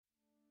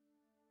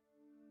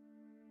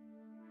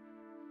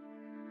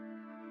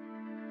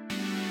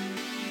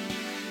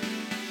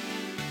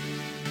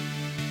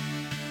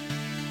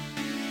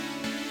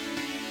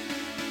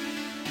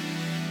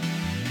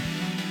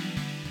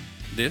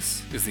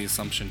This is the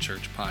Assumption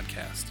Church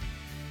podcast.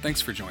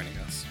 Thanks for joining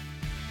us.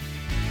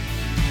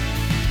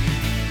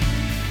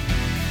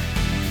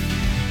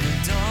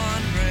 The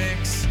dawn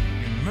breaks,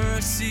 your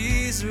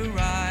mercies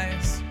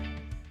arise.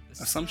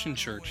 Assumption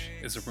Church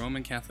is a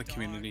Roman Catholic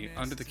community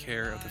under the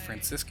care of the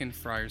Franciscan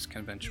Friars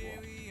Conventual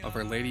of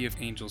Our Lady of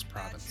Angels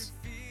Province.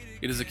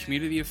 It is a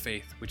community of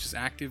faith which is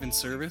active in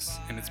service,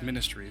 and its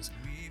ministries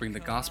bring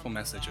the gospel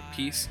message of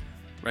peace,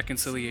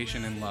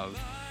 reconciliation, and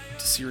love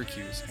to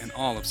Syracuse and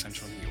all of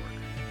central New York.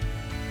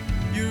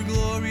 Your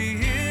glory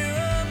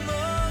here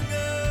among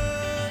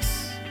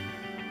us,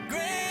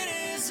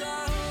 great is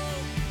our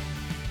hope.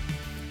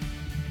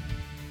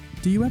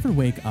 Do you ever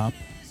wake up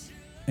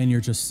and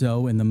you're just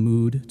so in the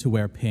mood to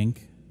wear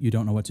pink, you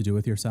don't know what to do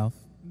with yourself?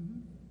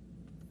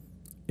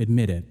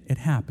 Admit it, it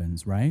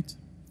happens, right?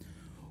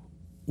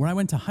 Where I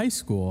went to high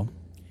school,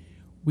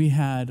 we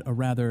had a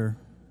rather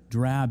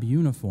drab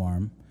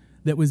uniform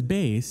that was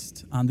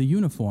based on the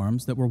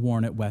uniforms that were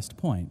worn at West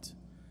Point.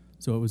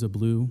 So it was a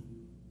blue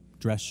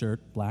dress shirt,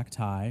 black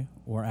tie,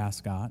 or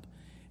ascot,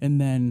 and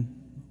then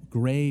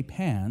gray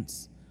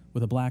pants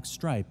with a black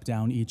stripe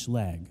down each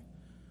leg.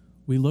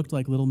 We looked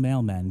like little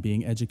mailmen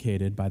being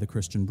educated by the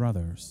Christian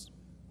Brothers.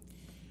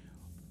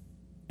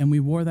 And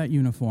we wore that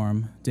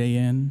uniform day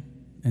in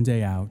and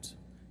day out,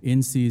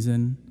 in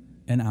season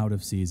and out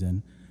of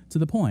season, to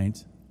the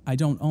point I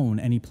don't own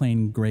any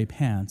plain gray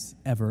pants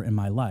ever in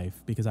my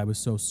life because I was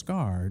so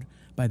scarred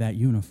by that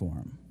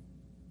uniform.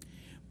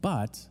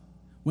 But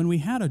when we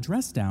had a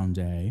dress-down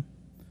day,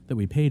 that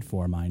we paid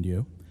for, mind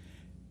you,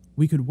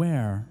 we could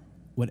wear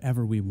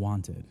whatever we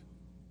wanted.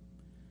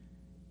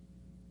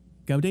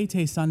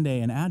 Gaudete Sunday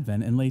and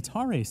Advent and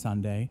Laetare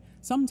Sunday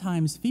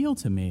sometimes feel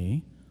to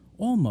me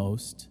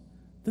almost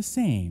the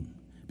same,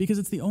 because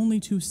it's the only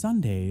two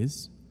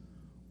Sundays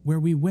where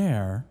we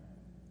wear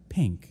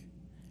pink.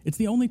 It's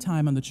the only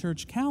time on the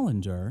church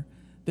calendar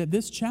that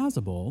this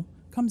chasuble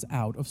comes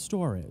out of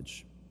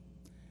storage.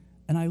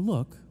 And I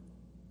look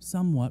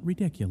somewhat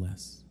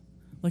ridiculous,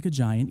 like a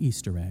giant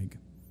Easter egg.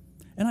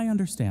 And I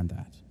understand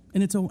that.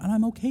 And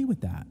I'm okay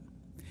with that.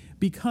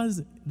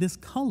 Because this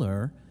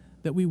color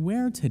that we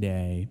wear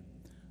today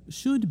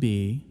should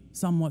be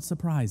somewhat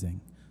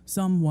surprising,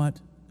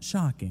 somewhat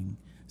shocking,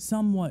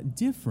 somewhat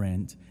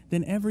different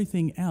than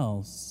everything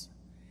else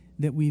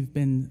that we've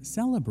been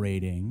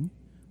celebrating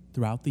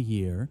throughout the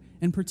year,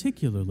 and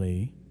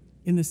particularly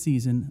in the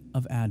season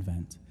of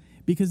Advent.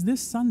 Because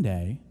this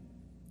Sunday,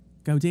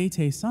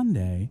 Gaudete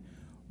Sunday,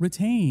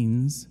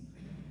 retains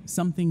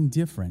something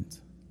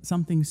different,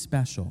 something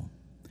special.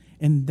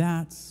 And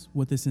that's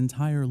what this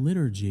entire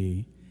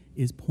liturgy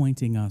is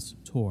pointing us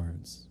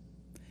towards.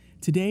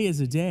 Today is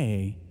a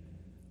day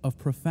of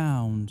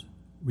profound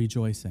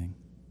rejoicing,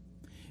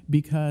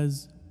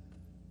 because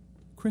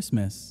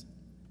Christmas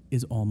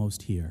is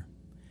almost here.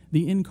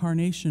 The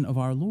incarnation of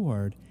our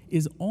Lord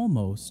is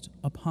almost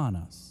upon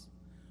us.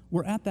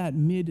 We're at that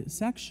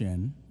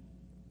mid-section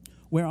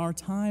where our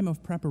time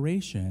of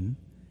preparation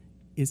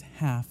is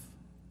half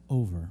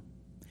over.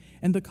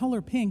 And the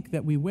color pink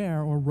that we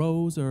wear, or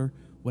rose, or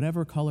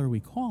whatever color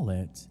we call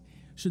it,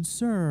 should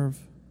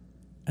serve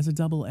as a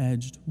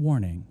double-edged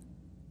warning.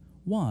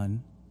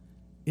 One,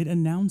 it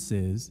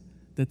announces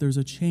that there's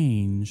a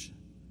change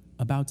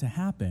about to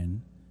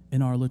happen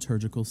in our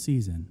liturgical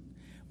season.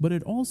 But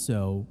it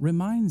also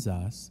reminds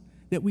us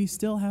that we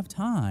still have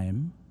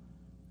time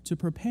to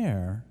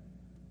prepare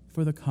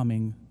for the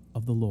coming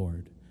of the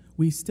Lord.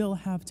 We still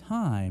have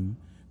time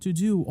to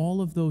do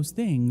all of those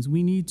things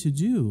we need to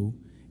do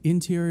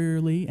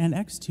interiorly and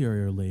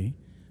exteriorly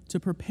to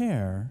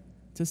prepare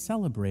to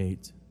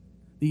celebrate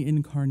the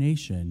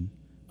incarnation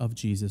of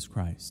Jesus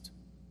Christ.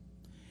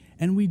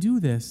 And we do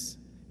this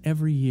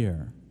every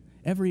year.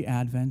 Every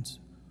Advent,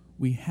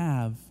 we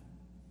have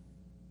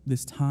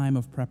this time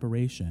of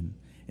preparation,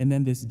 and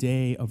then this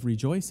day of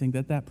rejoicing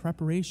that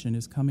preparation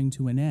is coming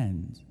to an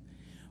end.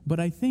 But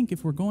I think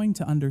if we're going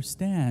to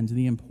understand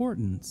the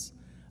importance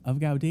of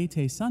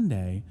Gaudete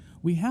Sunday,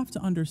 we have to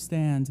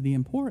understand the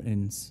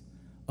importance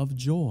of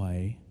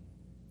joy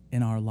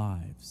in our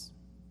lives.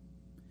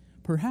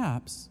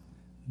 Perhaps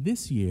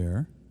this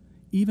year,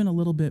 even a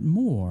little bit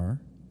more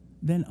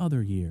than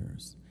other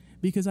years,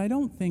 because I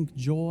don't think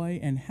joy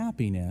and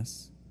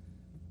happiness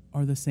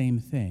are the same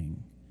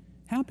thing.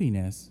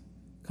 Happiness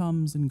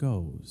comes and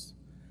goes.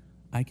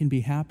 I can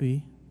be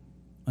happy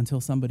until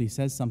somebody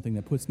says something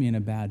that puts me in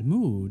a bad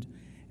mood,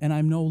 and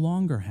I'm no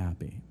longer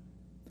happy.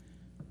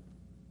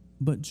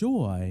 But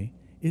joy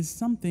is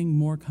something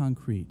more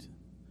concrete.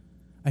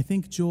 I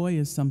think joy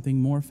is something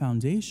more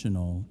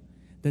foundational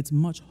that's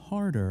much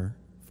harder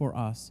for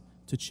us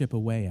to chip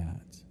away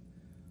at.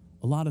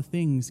 A lot of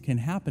things can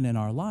happen in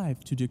our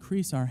life to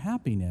decrease our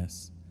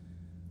happiness,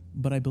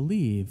 but I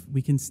believe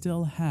we can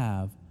still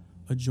have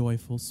a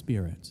joyful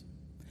spirit.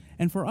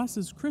 And for us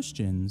as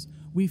Christians,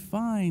 we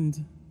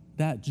find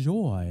that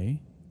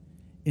joy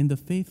in the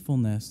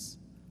faithfulness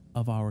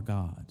of our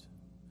God.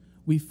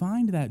 We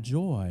find that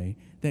joy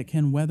that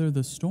can weather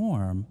the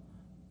storm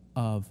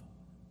of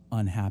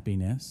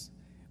unhappiness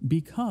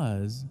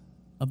because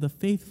of the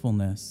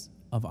faithfulness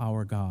of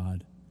our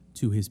God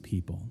to his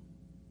people.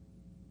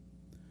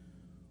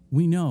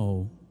 We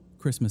know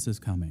Christmas is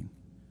coming.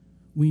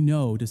 We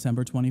know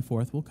December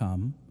 24th will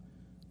come,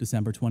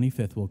 December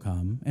 25th will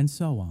come, and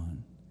so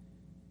on.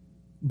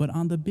 But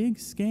on the big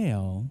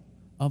scale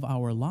of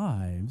our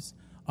lives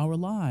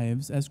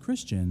as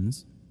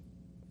Christians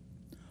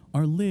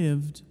are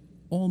lived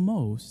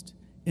almost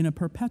in a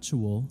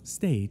perpetual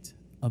state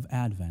of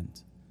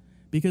Advent.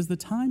 Because the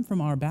time from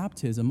our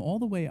baptism all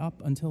the way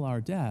up until our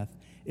death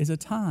is a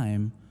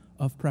time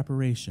of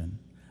preparation,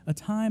 a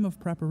time of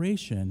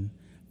preparation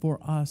for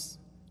us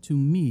to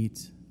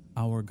meet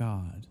our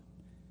God.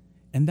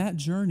 And that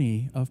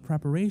journey of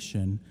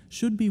preparation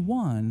should be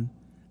one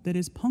that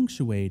is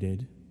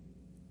punctuated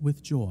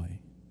with joy.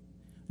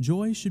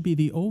 Joy should be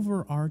the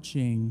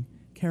overarching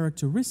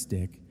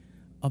characteristic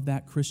of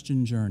that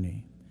Christian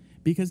journey.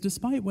 Because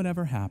despite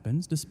whatever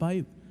happens,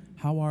 despite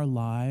how our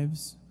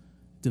lives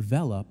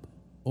develop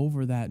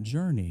over that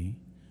journey,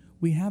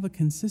 we have a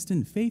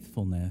consistent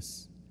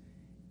faithfulness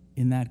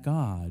in that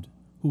God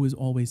who is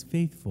always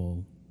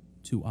faithful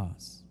to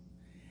us.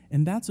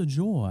 And that's a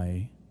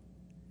joy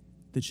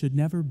that should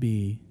never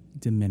be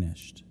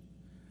diminished.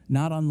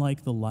 Not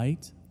unlike the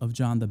light of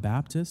John the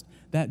Baptist,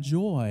 that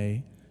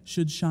joy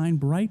should shine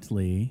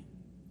brightly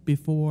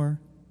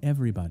before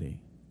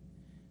everybody.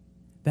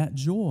 That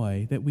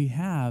joy that we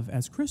have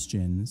as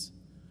Christians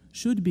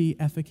should be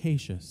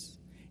efficacious.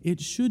 It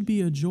should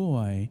be a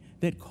joy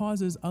that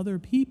causes other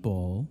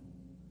people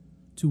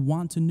to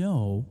want to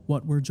know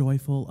what we're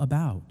joyful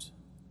about.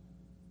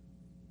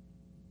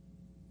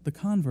 The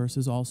converse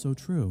is also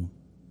true.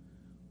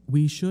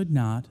 We should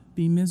not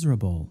be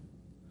miserable.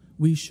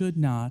 We should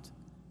not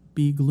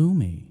be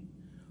gloomy.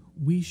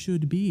 We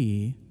should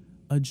be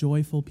a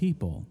joyful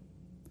people.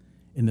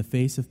 In the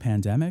face of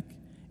pandemic,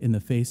 in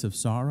the face of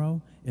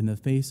sorrow, in the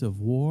face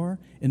of war,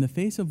 in the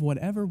face of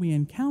whatever we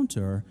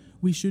encounter,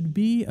 we should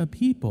be a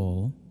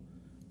people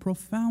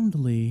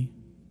profoundly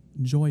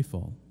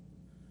joyful.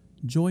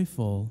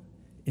 Joyful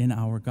in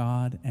our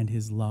God and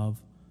his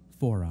love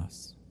for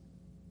us.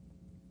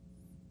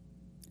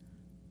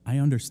 I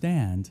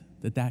understand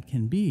that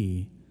can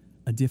be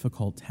a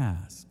difficult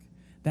task.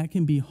 That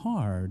can be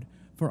hard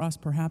for us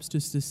perhaps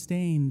to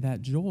sustain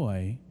that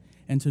joy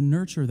and to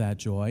nurture that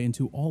joy and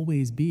to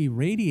always be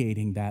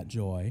radiating that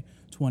joy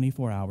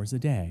 24 hours a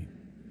day.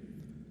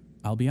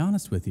 I'll be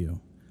honest with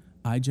you.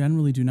 I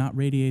generally do not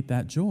radiate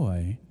that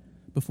joy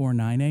before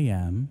 9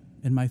 a.m.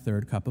 and my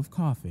third cup of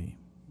coffee.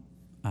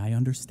 I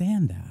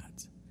understand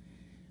that.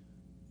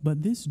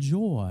 But this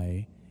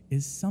joy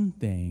is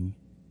something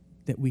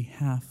that we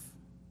have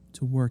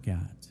to work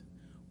at.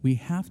 We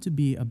have to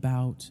be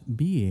about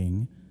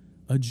being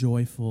a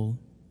joyful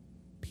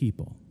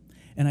people.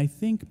 And I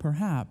think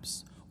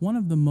perhaps one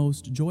of the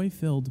most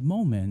joy-filled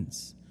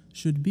moments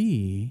should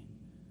be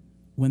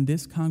when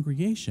this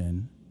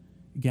congregation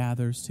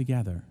gathers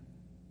together.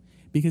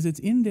 Because it's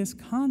in this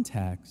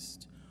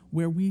context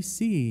where we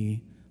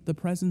see the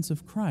presence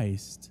of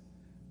Christ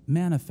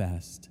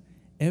manifest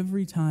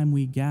every time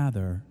we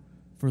gather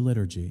for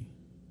liturgy.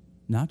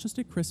 Not just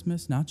at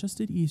Christmas, not just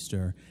at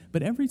Easter,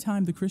 but every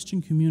time the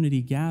Christian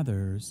community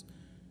gathers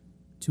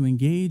to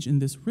engage in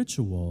this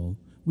ritual,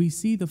 we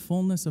see the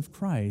fullness of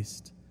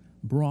Christ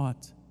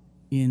brought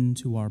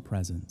into our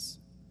presence.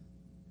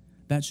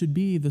 That should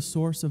be the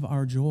source of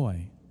our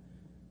joy,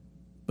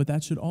 but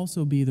that should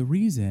also be the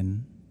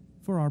reason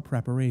for our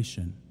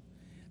preparation.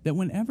 That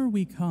whenever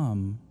we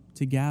come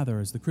to gather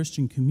as the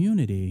Christian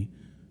community,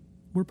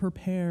 we're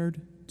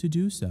prepared to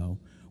do so.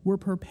 We're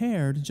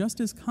prepared just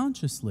as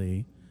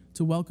consciously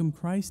to welcome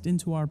Christ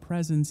into our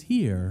presence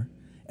here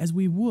as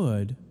we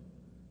would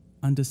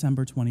on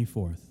December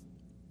 24th.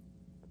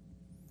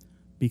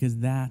 Because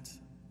that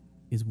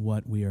is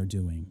what we are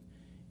doing.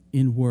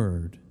 In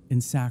word,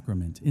 in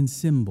sacrament, in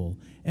symbol,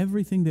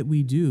 everything that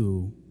we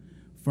do,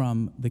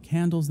 from the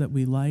candles that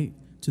we light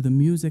to the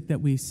music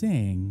that we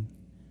sing,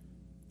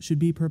 should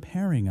be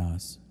preparing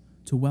us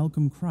to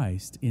welcome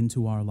Christ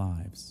into our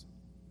lives.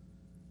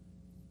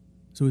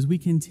 So as we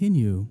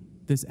continue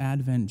this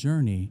Advent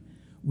journey,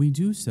 we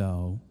do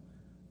so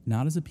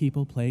not as a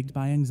people plagued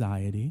by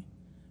anxiety,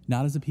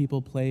 not as a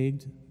people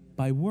plagued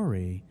by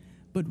worry,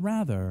 but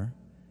rather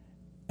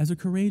as a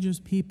courageous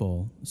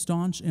people,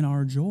 staunch in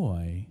our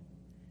joy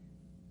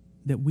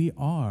that we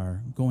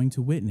are going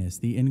to witness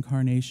the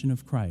incarnation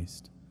of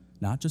Christ,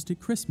 not just at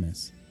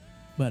Christmas,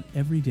 but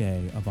every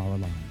day of our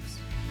lives.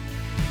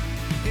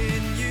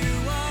 In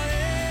you our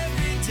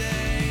every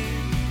day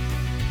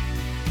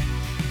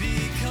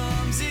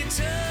becomes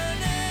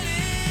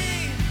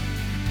eternity.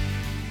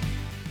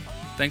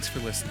 Thanks for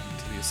listening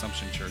to the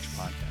Assumption Church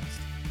podcast.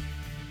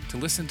 To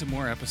listen to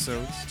more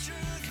episodes,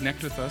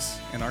 connect with us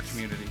in our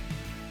community,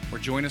 or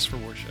join us for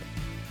worship,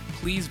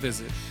 please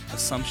visit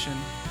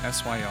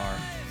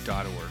AssumptionSYR.org.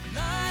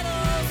 Light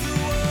of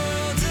the world.